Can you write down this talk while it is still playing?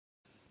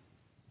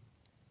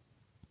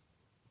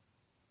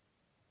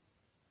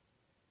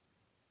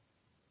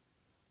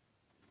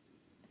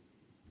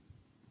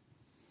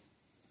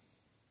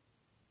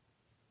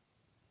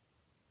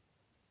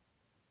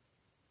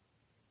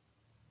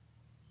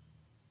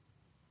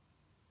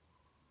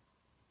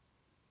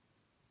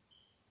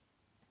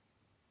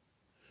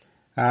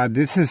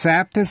This is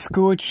after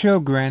school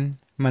children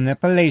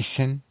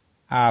manipulation,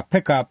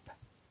 pickup,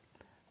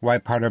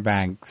 white powder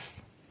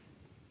bags.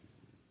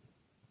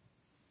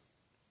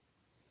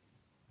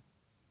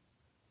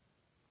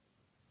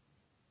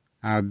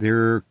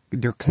 They're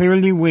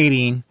clearly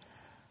waiting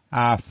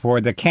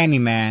for the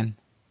Candyman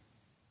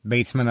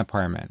basement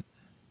apartment.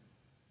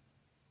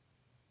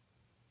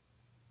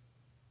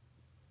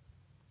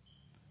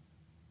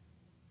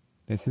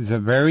 This is a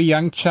very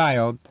young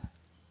child,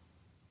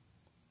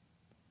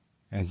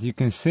 as you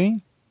can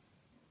see.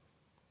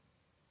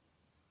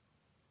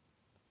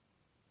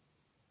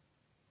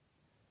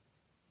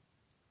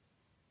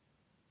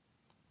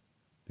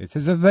 This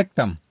is a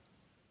victim.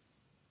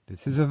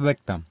 This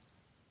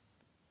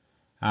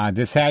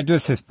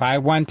address is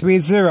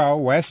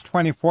 5130 West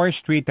 24th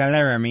Street,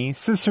 Laramie,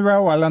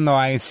 Cicero,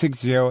 Illinois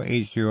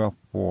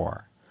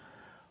 60804.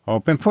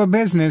 Open for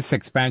business,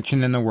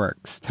 expansion in the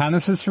works. Town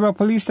of Cicero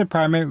Police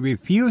Department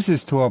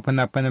refuses to open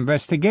up an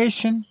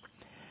investigation.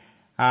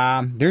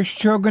 There's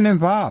children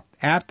involved.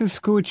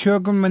 After-school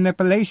children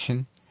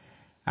manipulation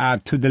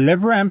to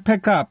deliver and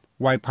pick up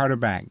white powder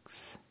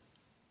bags.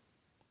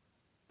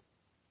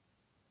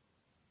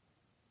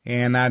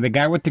 And the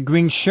guy with the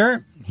green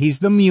shirt, he's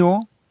the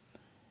mule.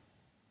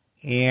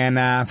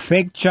 And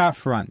fake jaw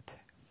front.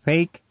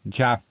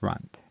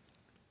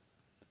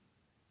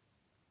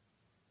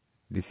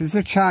 This is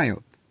a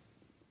child.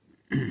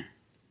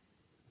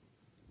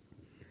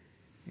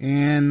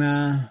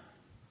 And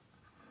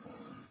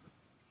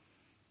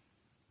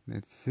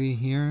let's see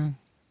here.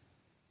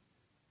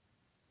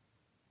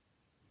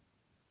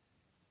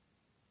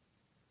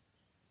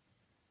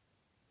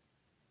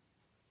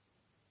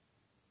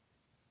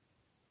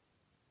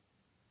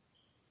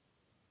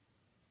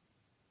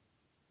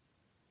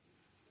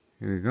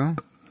 Here we go.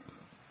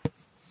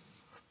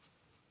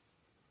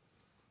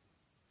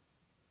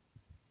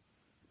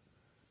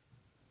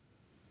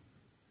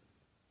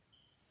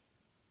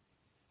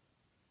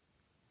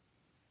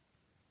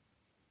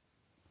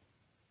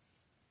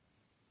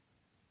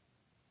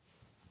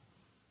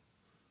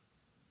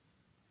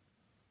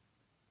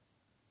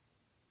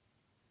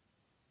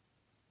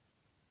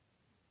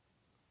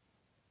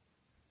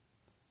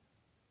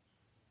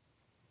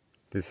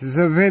 This is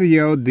a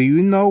video. Do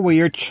you know where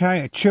your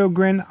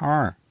children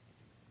are?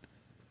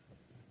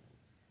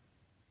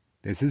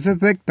 This is a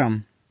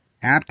victim.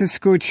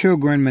 After-school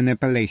children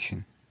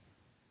manipulation.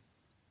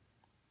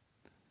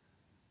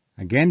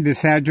 Again,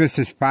 this address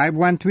is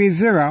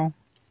 5130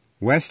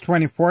 West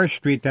 24th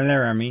Street,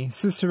 Laramie,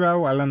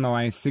 Cicero,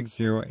 Illinois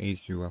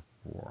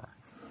 60804.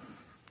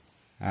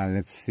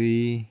 Let's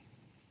see.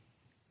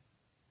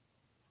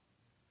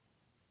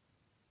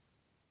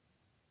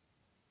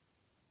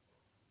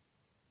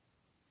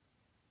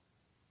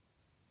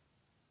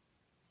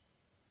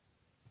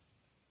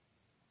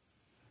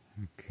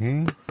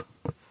 Okay.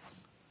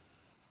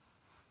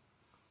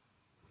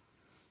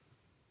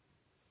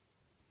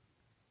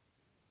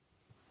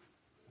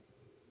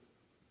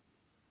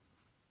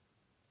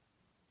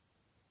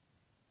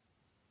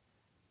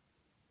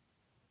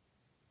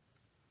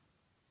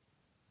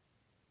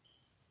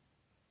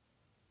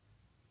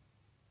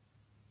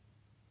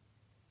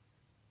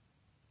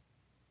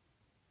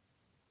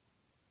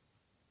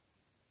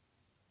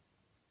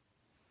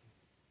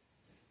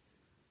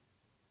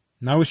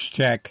 Nose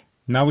check.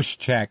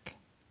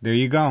 There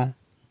you go.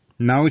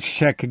 Nose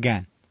check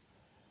again.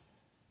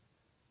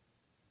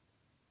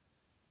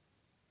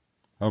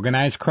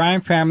 Organized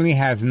crime family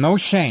has no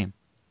shame.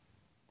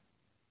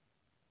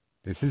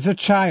 This is a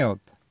child.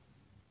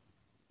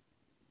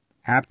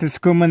 After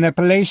school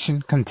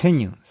manipulation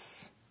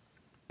continues.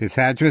 This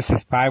address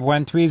is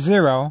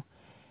 5130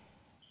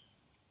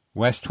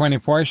 West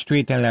 24th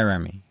Street,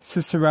 Laramie,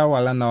 Cicero,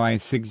 Illinois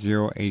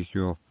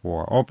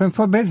 60804. Open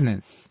for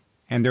business.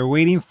 And they're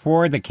waiting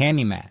for the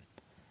Candyman.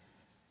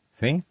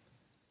 See?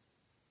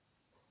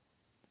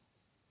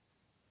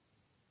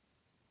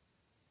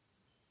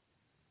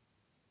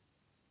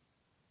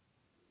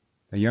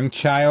 The young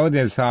child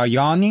is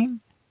yawning.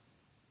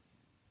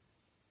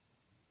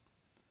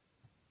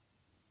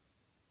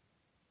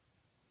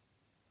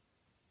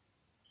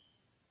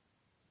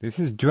 This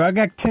is drug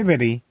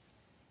activity.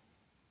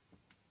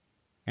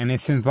 And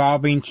it's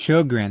involving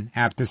children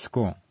after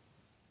school.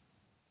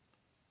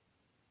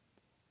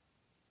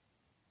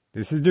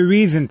 This is the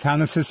reason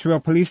Town of Cicero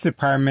Police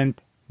Department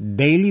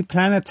daily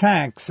plan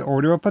attacks,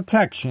 order of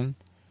protection,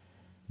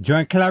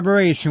 joint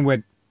collaboration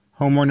with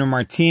homeowner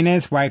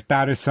Martinez, wife,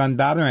 daughter, son,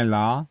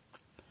 daughter-in-law,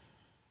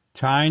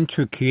 trying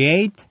to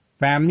create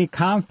family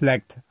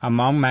conflict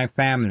among my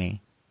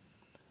family.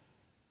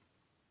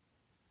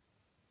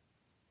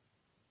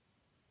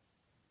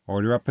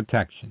 Order of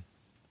protection.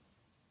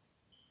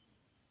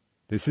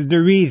 This is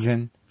the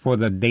reason for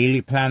the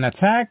daily plan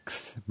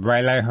attacks,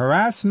 bright light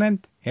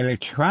harassment,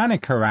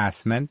 electronic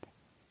harassment,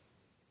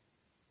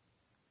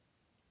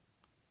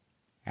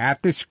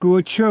 after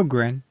school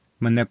children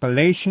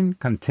manipulation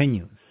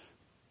continues.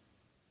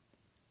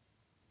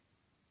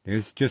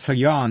 There's just a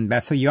yawn.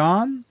 That's a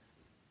yawn.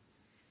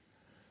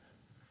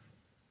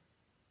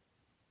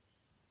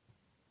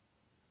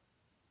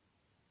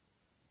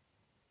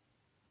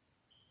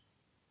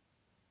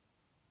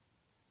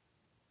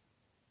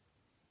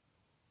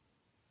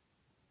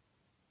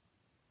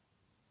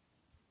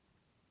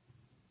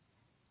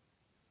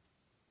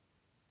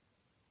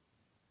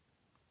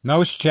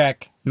 Nose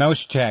check, nose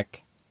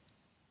check,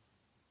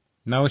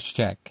 nose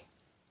check.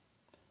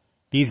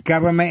 These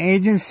government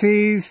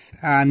agencies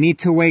need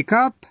to wake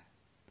up.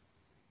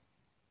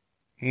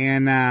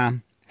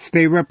 And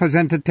State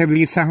Representative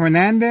Lisa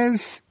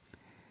Hernandez,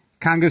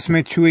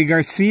 Congressman Chuy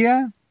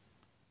Garcia,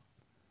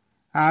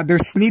 they're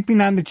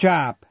sleeping on the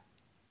job.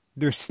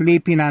 They're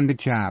sleeping on the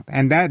job.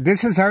 And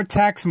this is our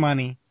tax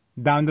money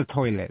down the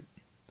toilet.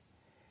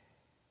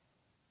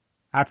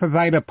 I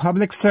provide a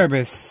public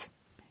service,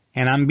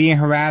 and I'm being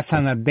harassed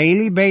on a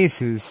daily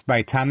basis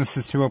by Town of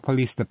Cicero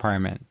Police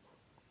Department.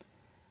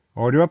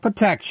 Order of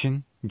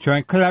protection,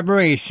 joint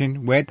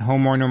collaboration with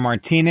homeowner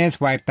Martinez,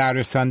 wife,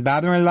 daughter, son,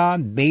 daughter-in-law,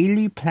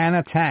 daily plan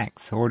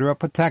attacks, order of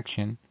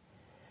protection,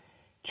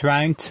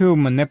 trying to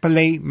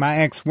manipulate my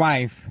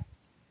ex-wife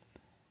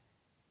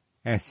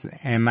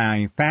and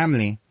my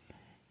family,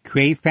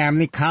 create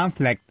family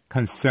conflict,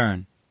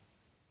 concern,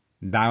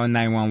 dial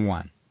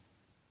 911.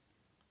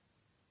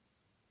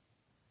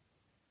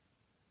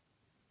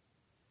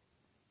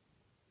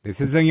 This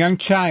is a young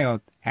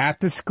child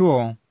after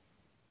school.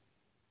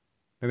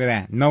 Look at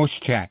that. Nose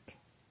check.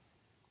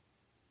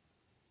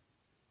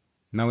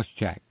 Nose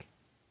check.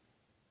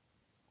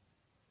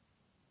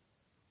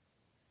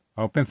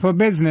 Open for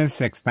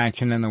business.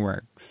 Expansion in the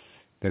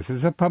works. This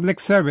is a public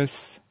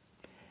service.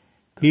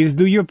 Please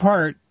do your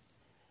part.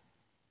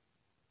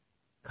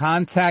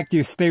 Contact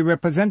your state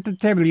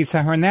representative,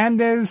 Lisa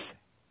Hernandez,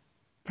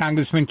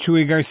 Congressman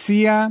Chuy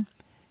Garcia,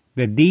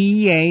 the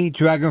DEA,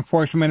 Drug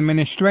Enforcement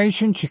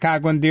Administration,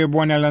 Chicago and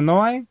Dearborn,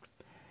 Illinois,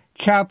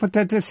 Child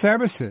Protective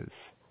Services,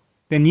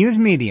 the news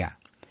media,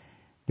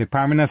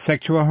 Department of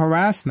Sexual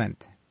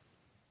Harassment.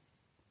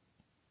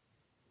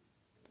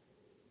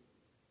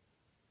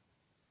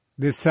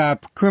 This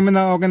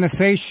criminal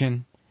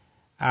organization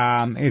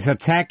is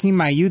attacking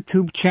my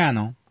YouTube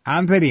channel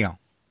on video.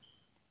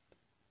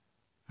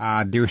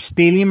 They're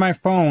stealing my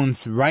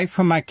phones right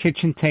from my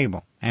kitchen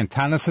table. And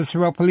Town of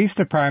Cicero Police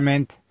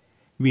Department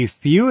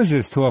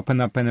refuses to open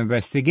up an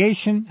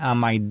investigation on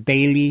my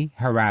daily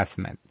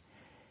harassment.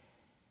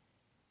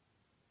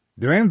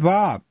 They're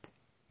involved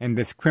in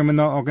this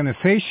criminal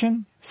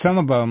organization. Some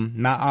of them,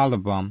 not all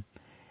of them.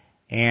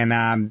 And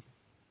on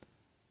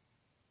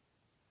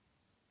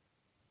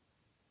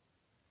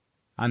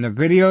the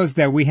videos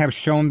that we have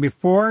shown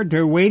before,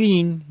 they're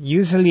waiting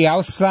usually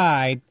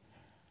outside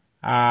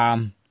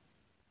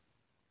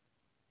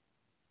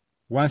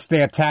once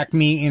they attack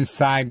me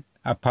inside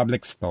a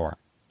public store.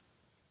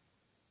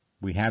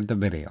 We have the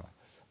videos.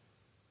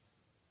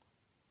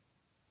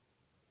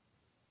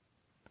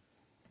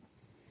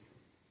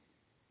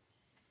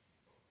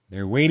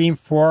 They're waiting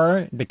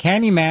for the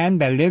Candyman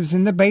that lives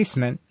in the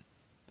basement.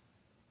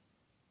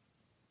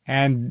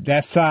 And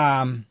that's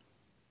where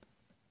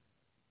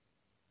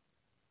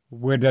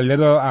the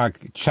little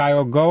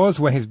child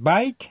goes with his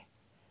bike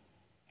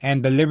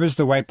and delivers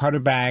the white powder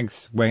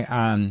bags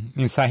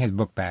inside his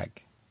book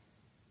bag.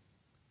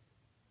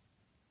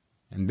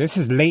 And this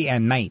is late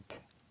at night.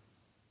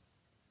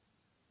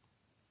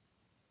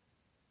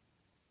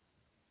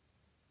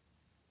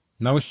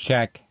 Nose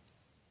check.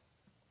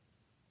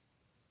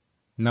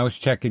 Nose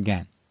check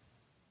again.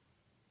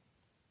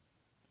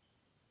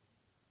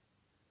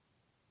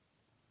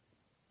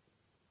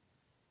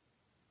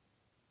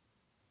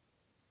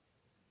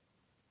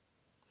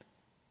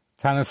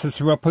 Town of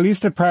Cicero Police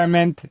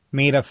Department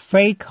made a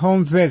fake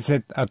home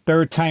visit a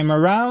third time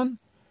around,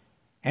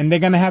 and they're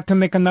going to have to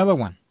make another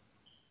one.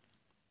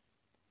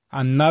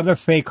 Another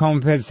fake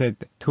home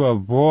visit to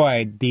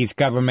avoid these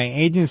government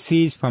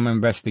agencies from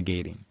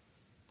investigating.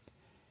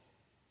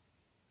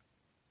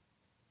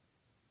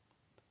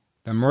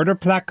 The murder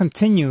plot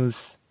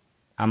continues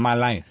on my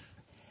life.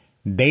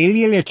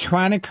 Daily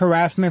electronic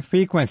harassment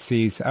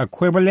frequencies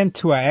equivalent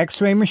to an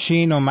X-ray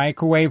machine or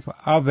microwave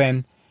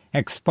oven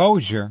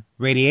exposure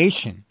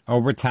radiation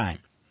over time.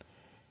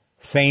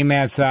 Same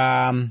as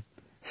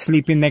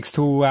sleeping next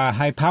to a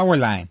high power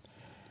line.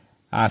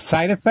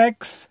 Side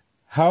effects,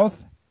 health.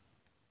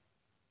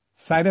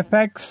 Side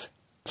effects,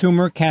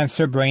 tumor,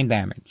 cancer, brain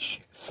damage.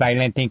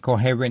 Silent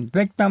incoherent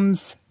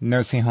victims,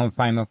 nursing home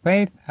final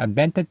fate,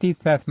 identity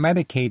theft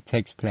Medicaid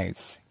takes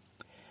place.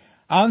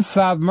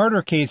 Unsolved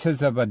murder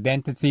cases of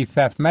identity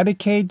theft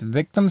Medicaid,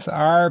 victims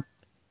are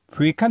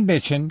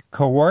preconditioned,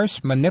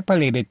 coerced,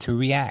 manipulated to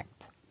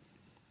react.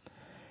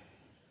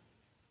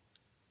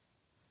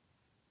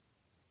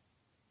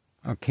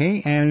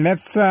 Okay, and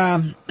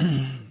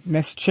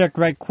let's check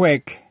right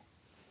quick.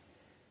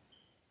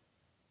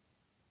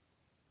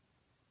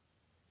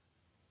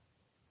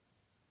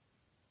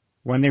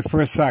 When they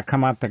first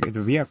come out the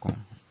vehicle.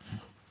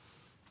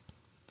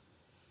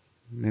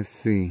 Let's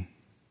see.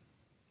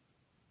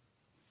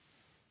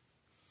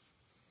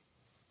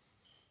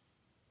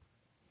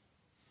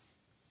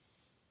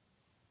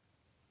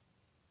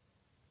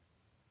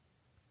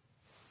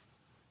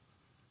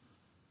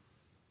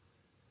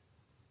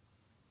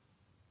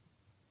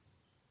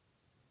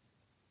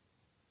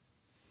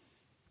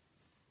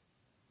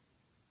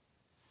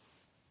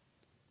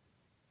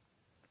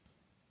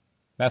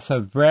 That's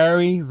a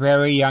very,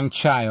 very young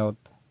child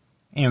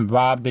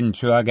involved in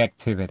drug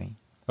activity.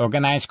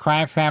 Organized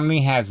crime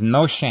family has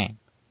no shame.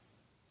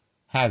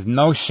 Has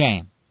no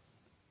shame.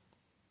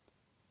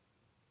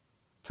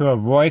 To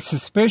avoid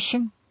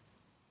suspicion,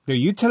 they're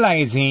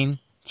utilizing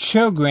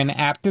children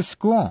after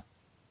school.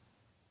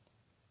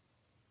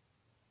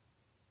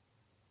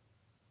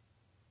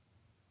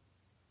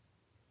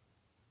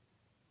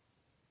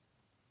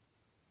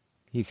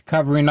 He's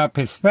covering up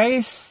his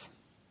face.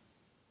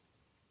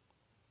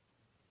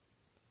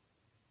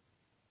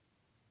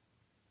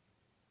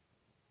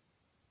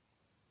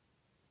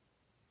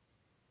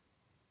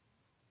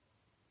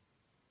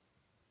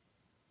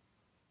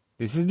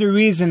 This is the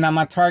reason I'm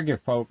a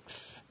target,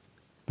 folks.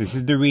 This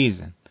is the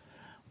reason.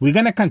 We're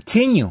going to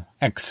continue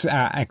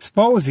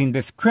exposing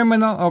this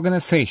criminal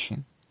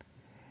organization.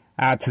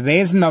 Today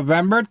is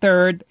November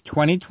 3rd,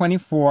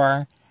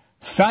 2024,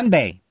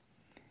 Sunday.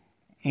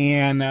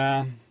 And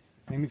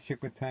let me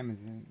check what time is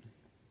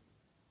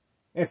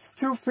it. It's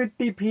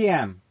 2:50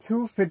 p.m.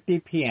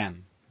 2:50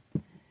 p.m.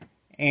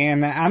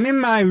 And I'm in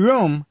my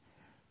room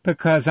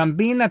because I'm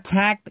being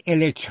attacked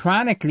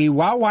electronically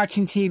while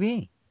watching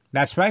TV.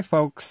 That's right,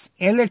 folks.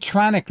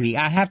 Electronically.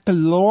 I have to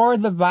lower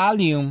the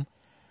volume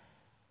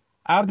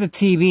of the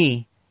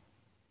TV.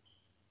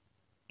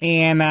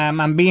 And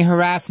I'm being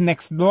harassed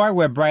next door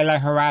with bright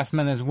light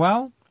harassment as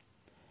well.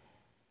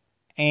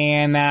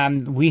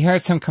 And we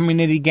heard some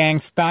community gang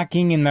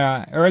stalking in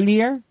the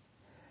earlier.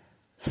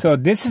 So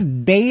this is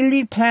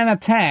daily plan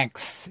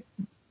attacks.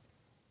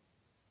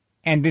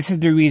 And this is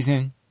the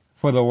reason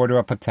for the order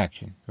of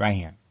protection right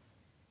here.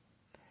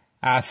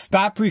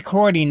 Stop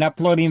recording,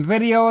 uploading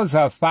videos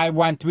of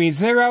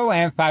 5130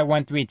 and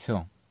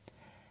 5132.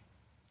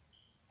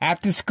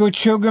 After school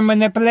children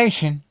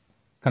manipulation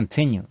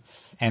continues.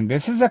 And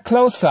this is a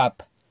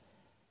close-up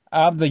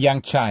of the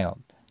young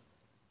child.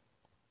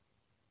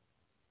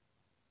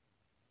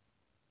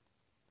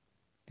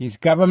 These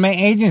government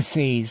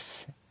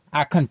agencies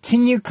are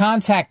continue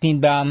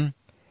contacting them.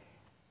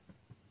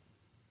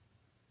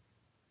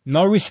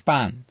 No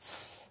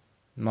response.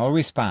 No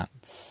response.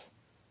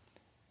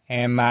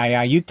 And my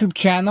YouTube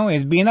channel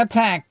is being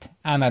attacked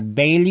on a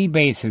daily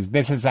basis.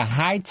 This is a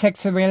high-tech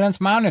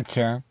surveillance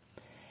monitor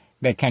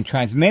that can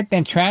transmit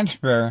and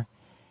transfer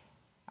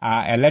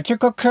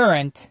electrical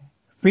current,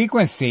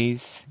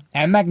 frequencies,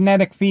 and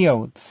magnetic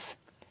fields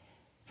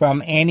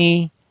from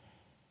any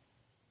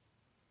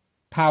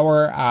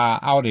power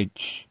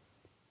outage.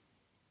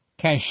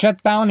 Can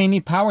shut down any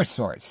power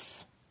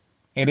source.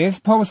 It is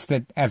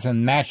posted as a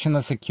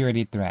national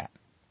security threat.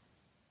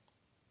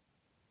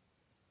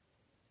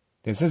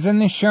 This is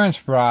an insurance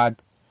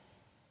fraud.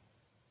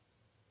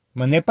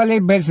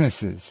 Manipulate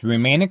businesses.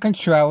 Remain in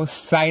control.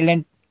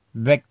 Silent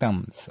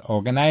victims.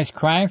 Organized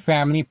crime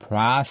family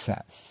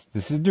process.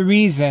 This is the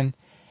reason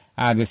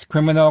this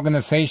criminal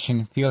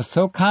organization feels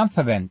so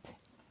confident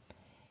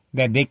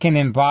that they can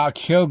involve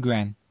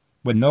children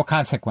with no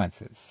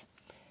consequences.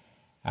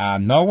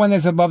 No one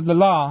is above the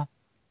law.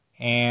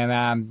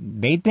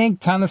 And they think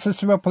Town of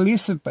Cicero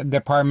Police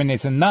Department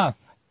is enough.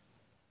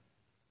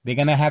 They're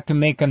going to have to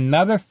make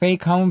another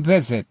fake home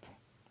visit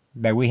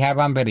that we have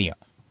on video.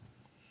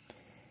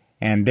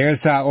 And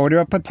there's an order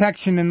of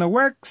protection in the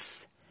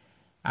works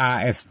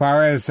as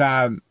far as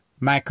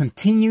my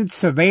continued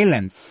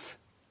surveillance,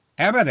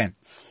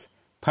 evidence,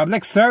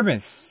 public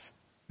service.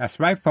 That's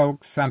right,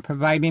 folks. I'm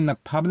providing a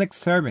public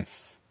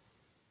service.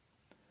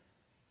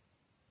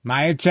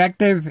 My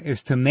objective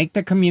is to make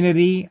the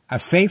community a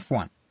safe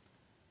one.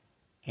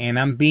 And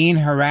I'm being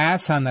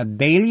harassed on a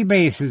daily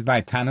basis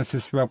by Town of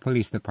Cicero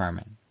Police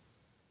Department.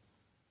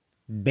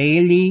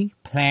 Daily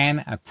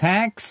plan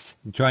attacks,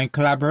 joint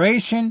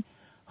collaboration,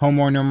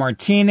 homeowner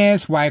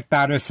Martinez, wife,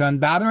 daughter, son,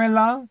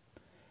 daughter-in-law.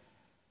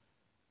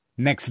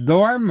 Next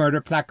door,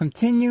 murder plot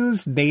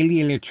continues, daily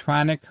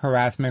electronic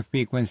harassment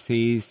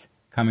frequencies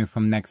coming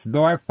from next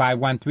door,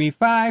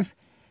 5135,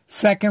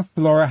 second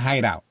floor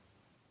hideout.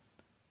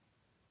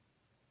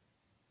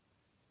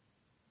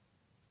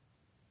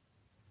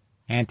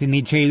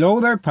 Anthony J.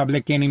 Loader,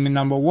 public enemy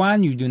number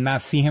 1. You do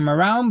not see him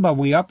around, but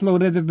we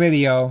uploaded the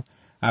video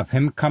of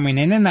him coming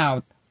in and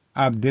out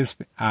of this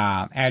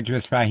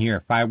address right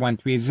here,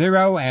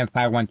 5130 and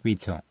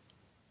 5132.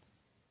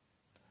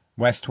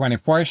 West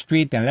 24th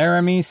Street in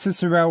Laramie,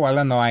 Cicero,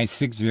 Illinois,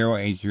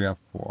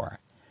 60804.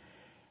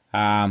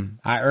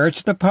 I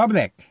urge the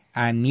public,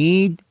 I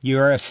need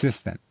your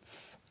assistance.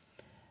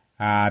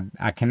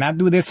 I cannot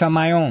do this on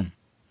my own.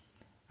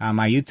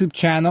 My YouTube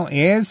channel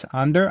is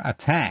under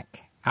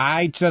attack.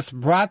 I just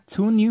brought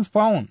 2 new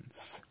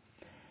phones.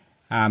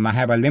 I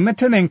have a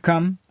limited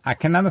income. I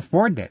cannot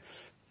afford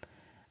this.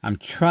 I'm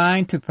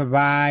trying to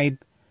provide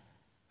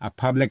a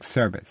public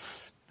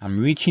service. I'm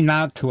reaching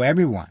out to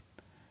everyone.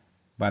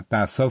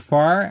 But so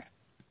far,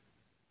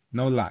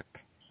 no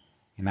luck.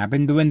 And I've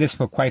been doing this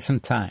for quite some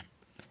time.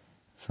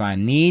 So I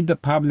need the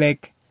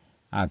public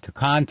to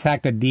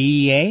contact the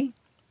DEA,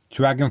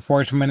 Drug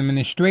Enforcement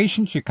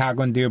Administration,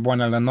 Chicago and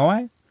Dearborn,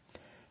 Illinois,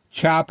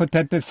 Child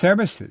Protective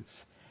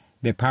Services,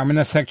 Department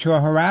of Sexual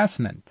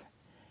Harassment,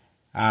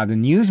 the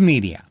news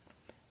media,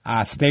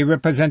 State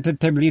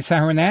Representative Lisa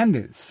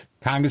Hernandez,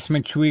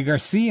 Congressman Chuy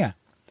Garcia.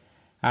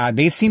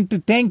 They seem to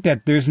think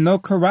that there's no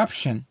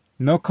corruption,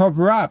 no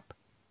cover-up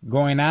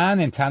going on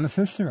in Town of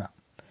Cicero.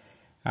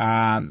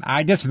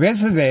 I just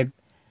visited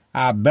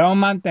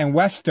Belmont and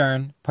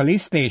Western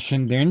Police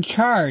Station. They're in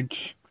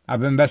charge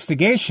of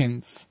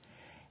investigations,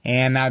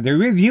 and they're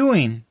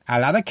reviewing a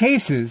lot of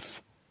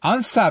cases,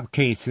 unsolved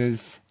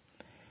cases,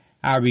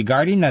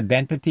 regarding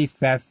identity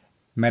theft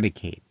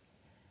Medicaid.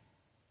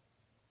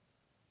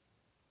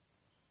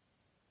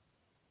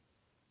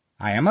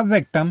 I am a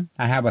victim.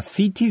 I have a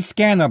CT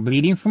scan of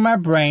bleeding from my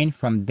brain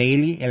from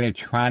daily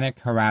electronic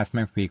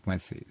harassment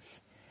frequencies.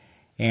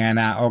 And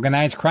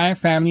organized crime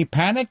family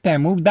panicked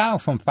and moved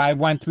out from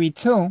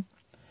 5132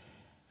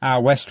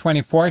 West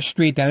 24th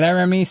Street in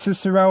Laramie,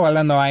 Cicero,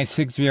 Illinois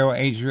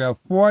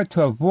 60804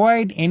 to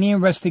avoid any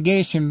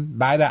investigation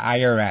by the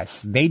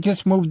IRS. They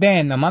just moved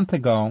in a month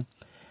ago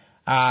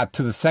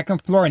to the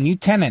second floor, new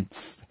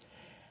tenants.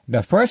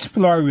 The first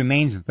floor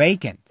remains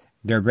vacant.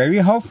 They're very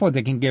hopeful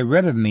they can get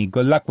rid of me.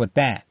 Good luck with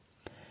that.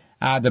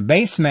 The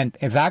basement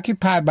is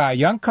occupied by a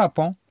young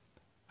couple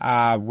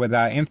with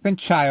an infant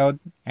child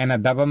and a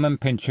Doberman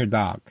Pinscher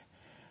dog.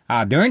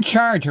 They're in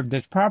charge of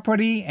this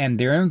property, and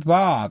they're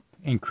involved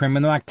in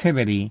criminal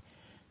activity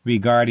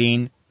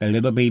regarding the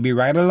little baby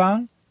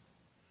ride-along.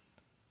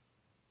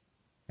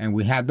 And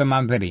we have them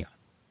on video.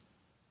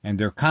 And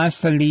they're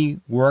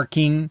constantly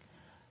working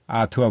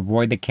to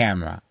avoid the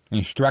camera.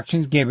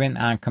 Instructions given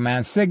on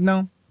command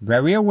signal.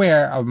 Very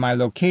aware of my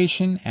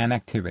location and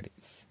activities.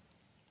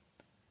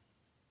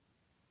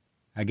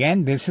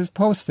 Again, this is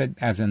posted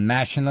as a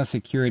national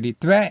security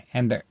threat,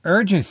 and the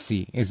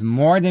urgency is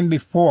more than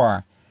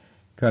before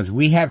because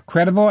we have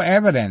credible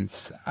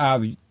evidence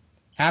of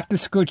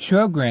after-school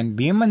children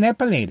being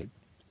manipulated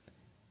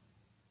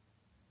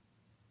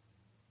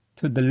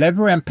to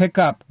deliver and pick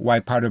up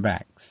white powder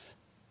bags.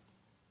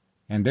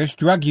 And there's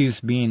drug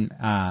use being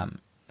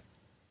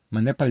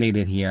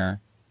manipulated here.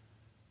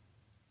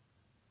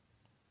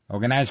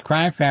 Organized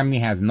crime family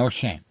has no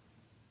shame.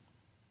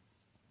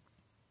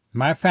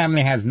 My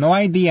family has no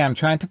idea I'm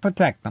trying to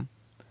protect them.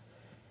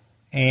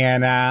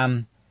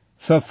 And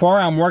so far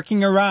I'm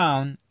working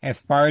around as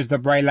far as the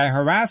bright light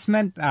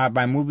harassment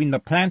by moving the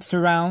plants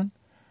around.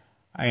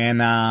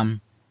 And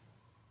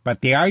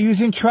but they are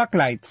using truck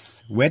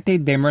lights with a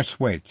dimmer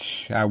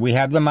switch. We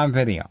have them on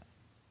video.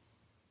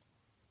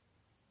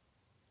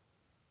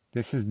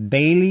 This is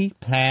daily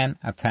plan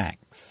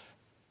attacks.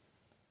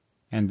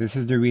 And this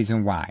is the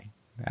reason why.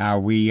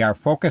 We are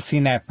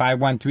focusing at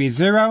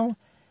 5130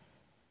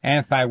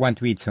 and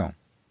 5132.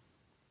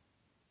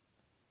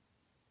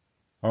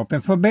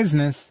 Open for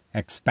business,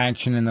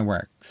 expansion in the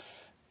works.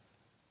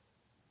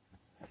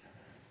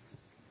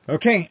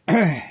 Okay,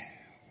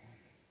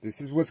 this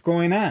is what's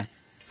going on.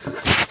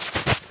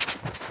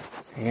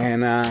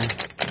 And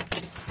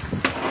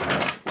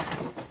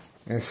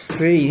let's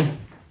see.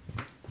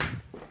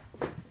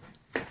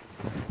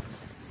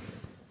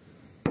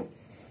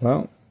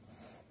 Well,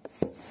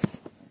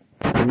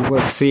 we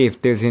will see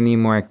if there's any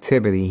more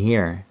activity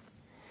here.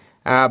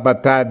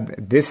 But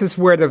this is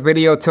where the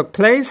video took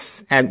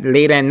place at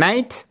late at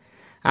night,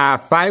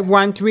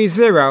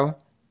 5130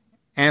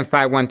 and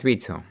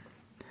 5132.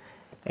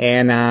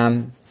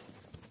 And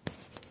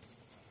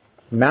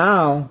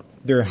now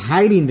they're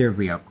hiding their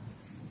vehicle.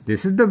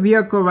 This is the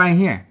vehicle right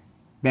here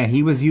that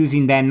he was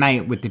using that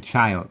night with the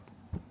child.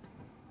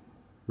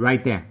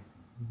 Right there.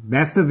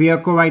 That's the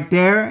vehicle right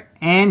there.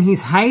 And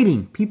he's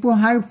hiding. People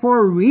hide for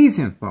a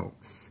reason,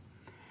 folks.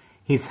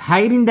 He's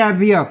hiding that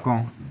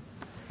vehicle.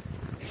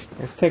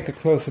 Let's take a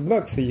closer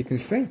look so you can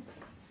see.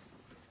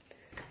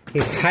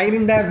 He's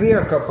hiding that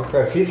vehicle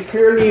because he's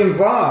clearly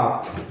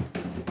involved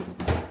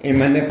in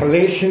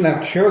manipulation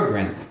of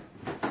children.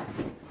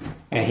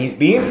 And he's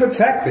being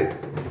protected.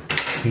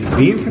 He's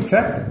being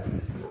protected.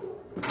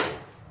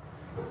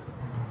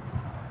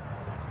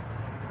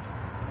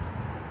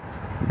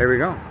 There we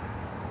go.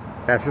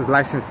 That's his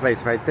license plate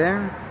right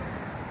there.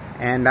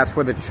 And that's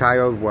where the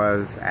child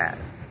was at,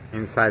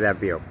 inside that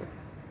vehicle.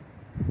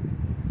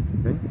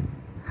 See?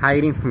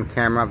 Hiding from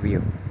camera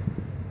view.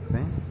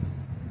 See?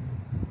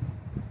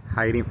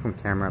 Hiding from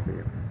camera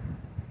view.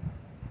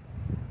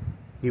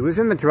 He was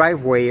in the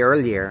driveway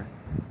earlier,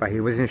 but he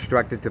was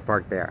instructed to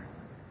park there.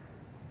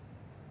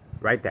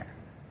 Right there.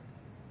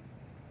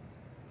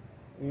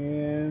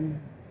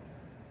 And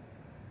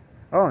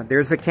oh,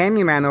 there's a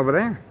Candyman over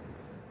there.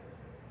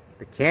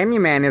 The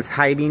Candyman is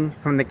hiding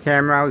from the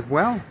camera as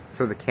well.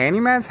 So the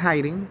Candyman's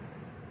hiding.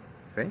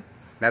 See?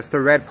 That's the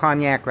red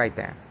Pontiac right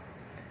there.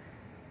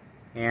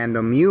 And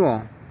the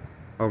mule,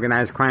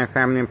 organized crime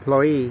family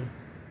employee,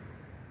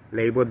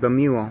 labeled the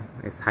mule,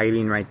 is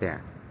hiding right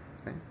there.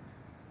 See?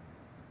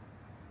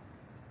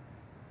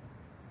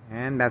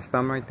 And that's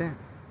them right there.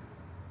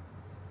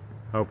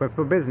 Open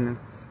for business.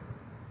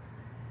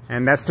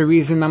 And that's the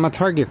reason I'm a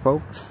target,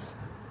 folks.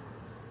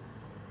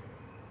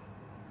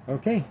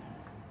 Okay.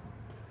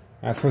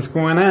 That's what's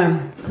going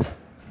on.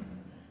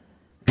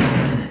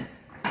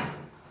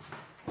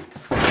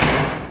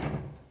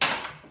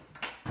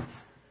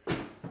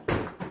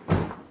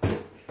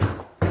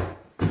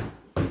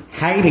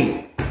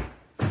 Hiding.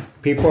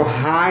 People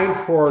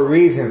hide for a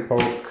reason,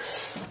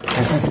 folks.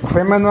 This is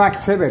criminal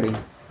activity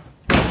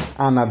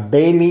on a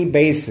daily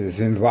basis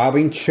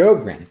involving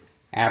children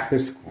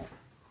after school.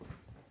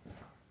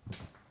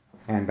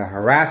 And the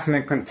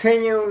harassment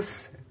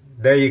continues.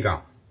 There you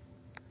go.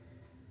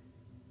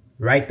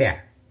 Right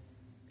there.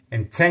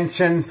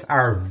 Intentions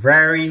are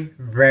very,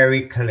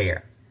 very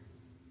clear.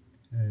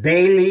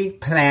 Daily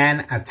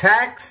plan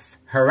attacks,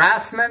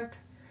 harassment,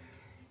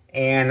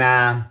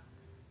 and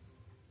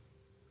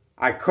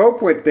I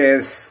cope with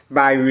this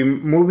by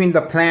removing the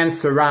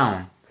plants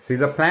around. See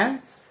the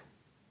plants?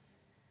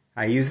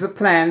 I use the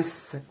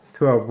plants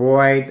to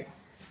avoid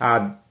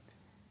them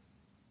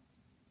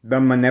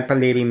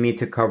manipulating me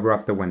to cover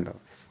up the windows.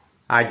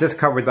 I just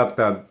covered up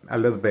a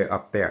little bit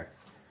up there.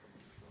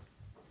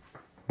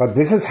 But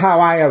this is how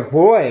I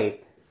avoid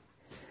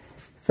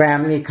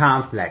family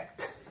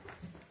conflict.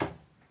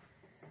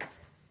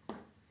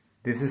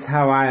 This is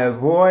how I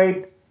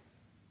avoid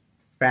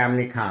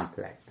family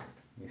conflict.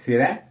 You see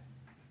that?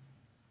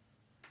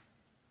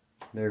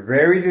 They're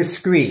very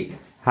discreet.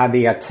 How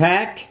they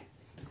attack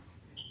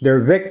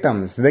their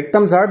victims.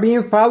 Victims are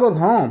being followed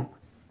home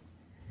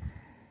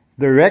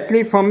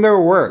directly from their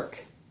work.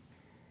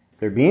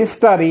 They're being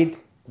studied.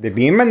 They're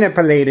being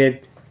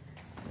manipulated.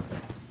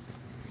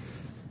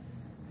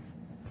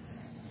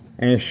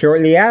 And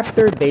shortly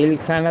after, daily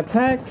plan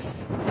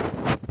attacks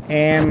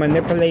and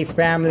manipulate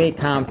family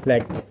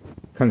conflict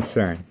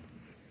concern.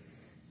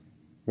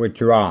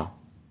 Withdrawal.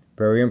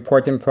 Very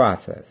important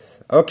process.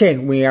 Okay,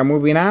 we are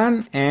moving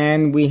on,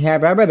 and we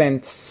have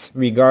evidence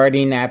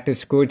regarding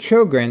after-school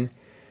children.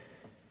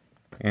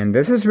 And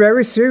this is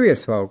very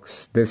serious,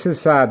 folks. This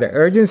is, the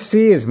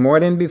urgency is more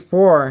than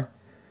before.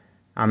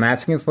 I'm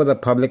asking for the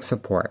public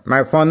support.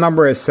 My phone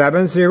number is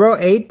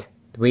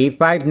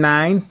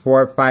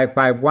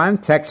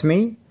 708-359-4551. Text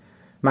me.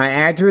 My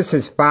address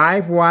is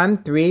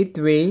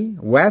 5133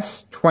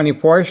 West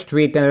 24th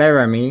Street in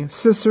Laramie,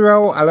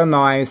 Cicero,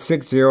 Illinois,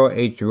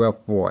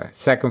 60804,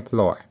 second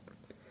floor.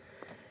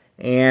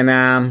 And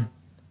I'm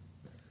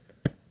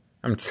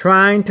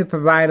trying to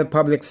provide a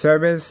public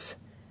service,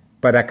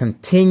 but I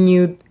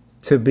continue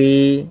to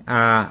be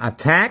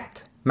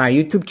attacked. My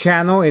YouTube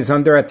channel is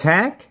under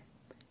attack.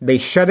 They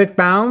shut it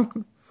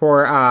down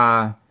for,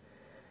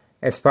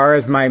 as far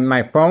as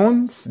my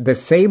phones,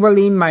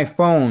 disabling my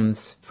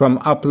phones from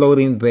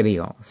uploading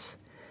videos.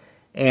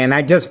 And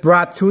I just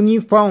brought 2 new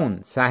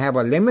phones. I have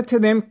a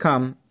limited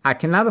income. I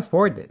cannot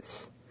afford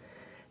this.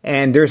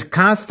 And they're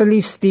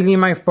constantly stealing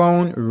my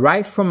phone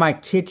right from my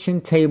kitchen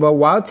table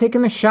while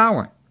taking a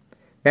shower.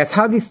 That's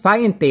how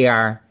defiant they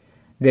are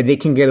that they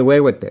can get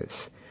away with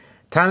this.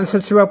 Town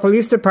Cicero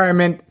Police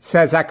Department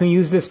says I can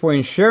use this for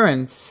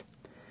insurance,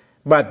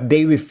 but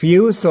they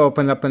refuse to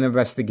open up an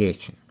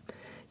investigation.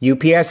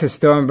 UPS is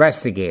still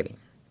investigating.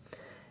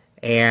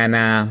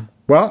 And,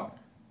 well,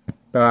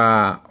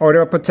 the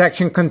order of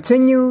protection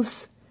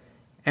continues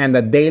and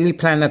the daily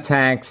plan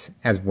attacks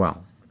as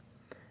well.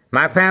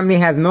 My family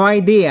has no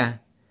idea.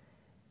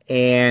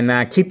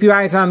 And keep your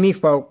eyes on me,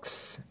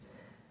 folks.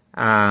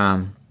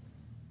 My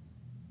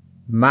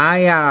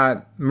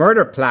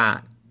murder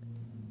plot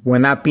will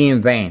not be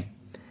in vain.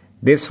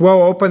 This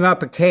will open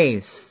up a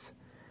case.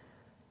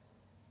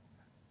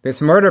 This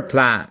murder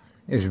plot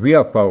is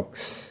real,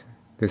 folks.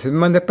 This is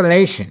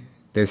manipulation.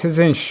 This is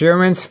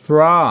insurance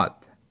fraud.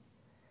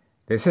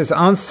 This is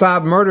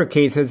unsolved murder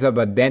cases of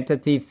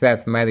identity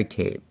theft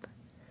Medicaid.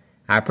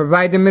 I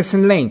provide the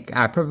missing link.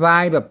 I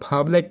provide a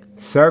public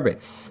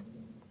service.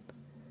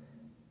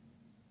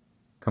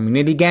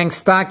 Community gang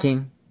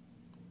stalking.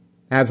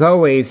 As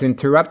always,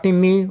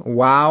 interrupting me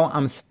while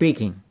I'm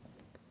speaking.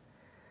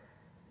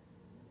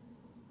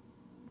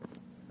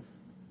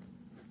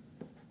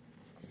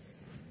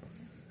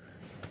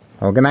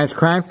 Organized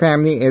crime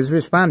family is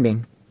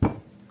responding.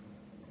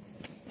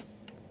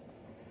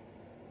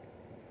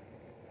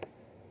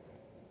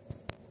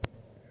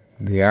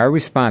 They are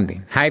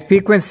responding. High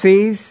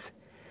frequencies.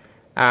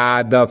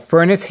 The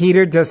furnace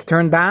heater just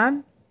turned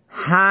on.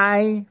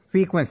 High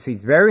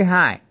frequencies, very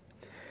high.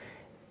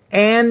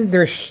 And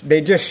they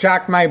just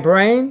shocked my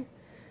brain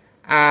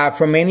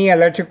from any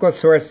electrical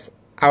source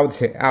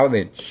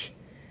outage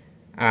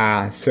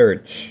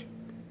surge.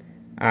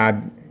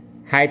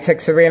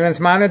 High-tech surveillance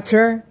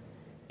monitor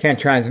can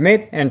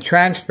transmit and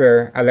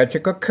transfer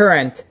electrical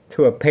current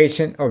to a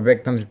patient or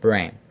victim's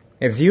brain.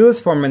 It's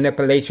used for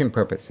manipulation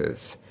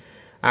purposes.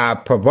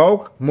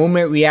 Provoke,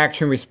 movement,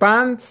 reaction,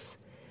 response,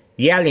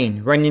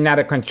 yelling, running out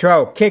of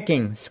control,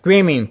 kicking,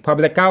 screaming,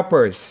 public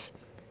outbursts.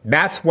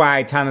 That's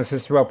why Town of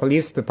Cicero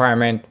Police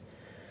Department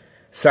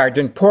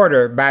Sergeant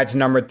Porter, badge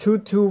number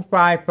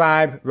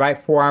 2255,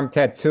 right forearm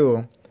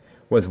tattoo,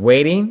 was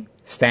waiting,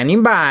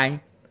 standing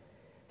by,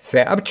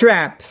 set up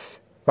traps,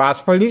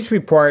 false police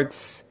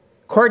reports,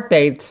 court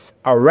dates,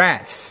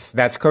 arrests.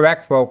 That's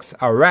correct, folks,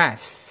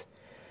 arrests.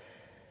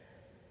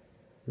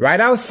 Right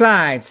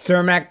outside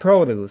Cermak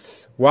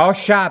Produce, while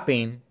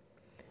shopping,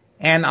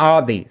 and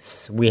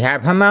Aldi's. We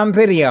have him on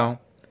video,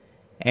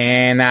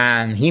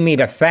 and he made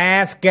a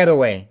fast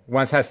getaway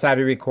once I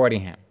started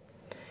recording him.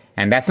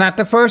 And that's not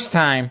the first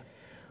time.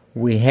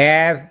 We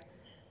have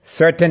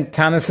certain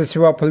town of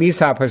Cicero police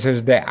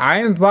officers that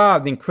are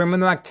involved in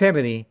criminal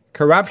activity,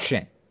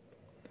 corruption,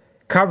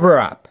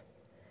 cover-up,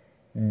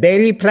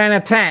 daily plan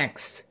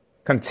attacks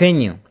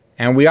continue.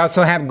 And we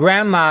also have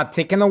grandma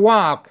taking a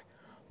walk,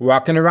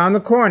 walking around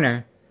the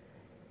corner.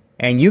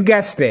 And you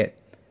guessed it,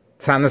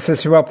 town of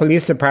Cicero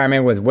Police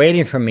Department was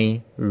waiting for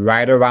me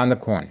right around the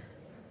corner.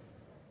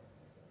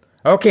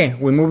 Okay,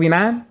 we're moving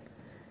on.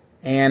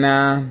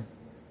 And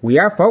we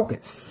are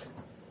focused.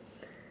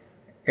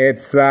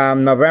 It's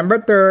November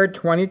 3rd,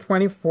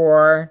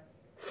 2024,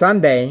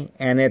 Sunday,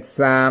 and it's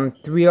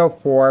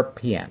 3:04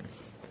 p.m.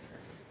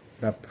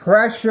 The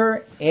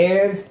pressure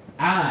is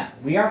on.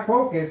 We are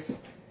focused.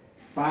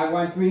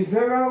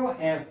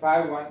 5130 and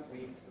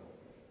 5132.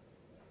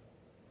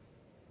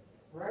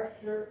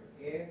 Pressure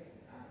is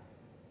on.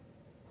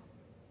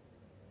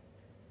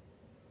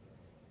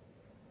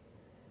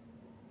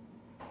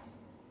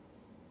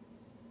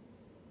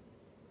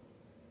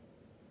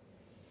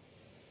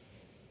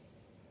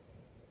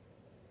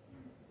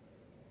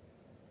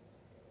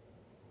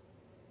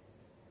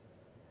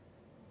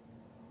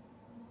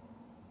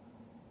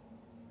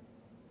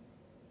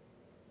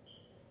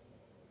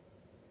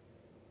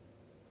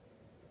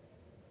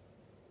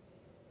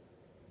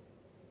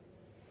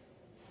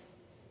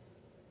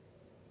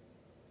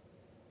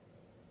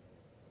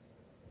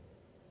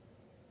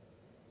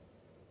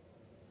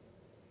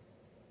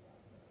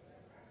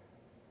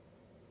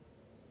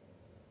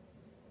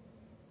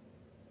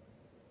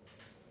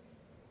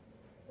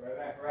 Where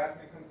that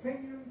harassment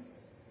continues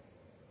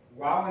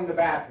while in the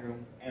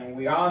bathroom, and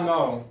we all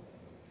know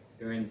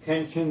their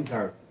intentions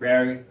are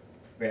very,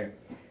 very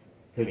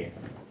clear.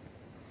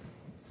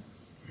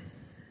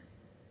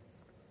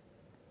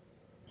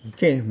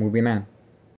 Okay, moving on.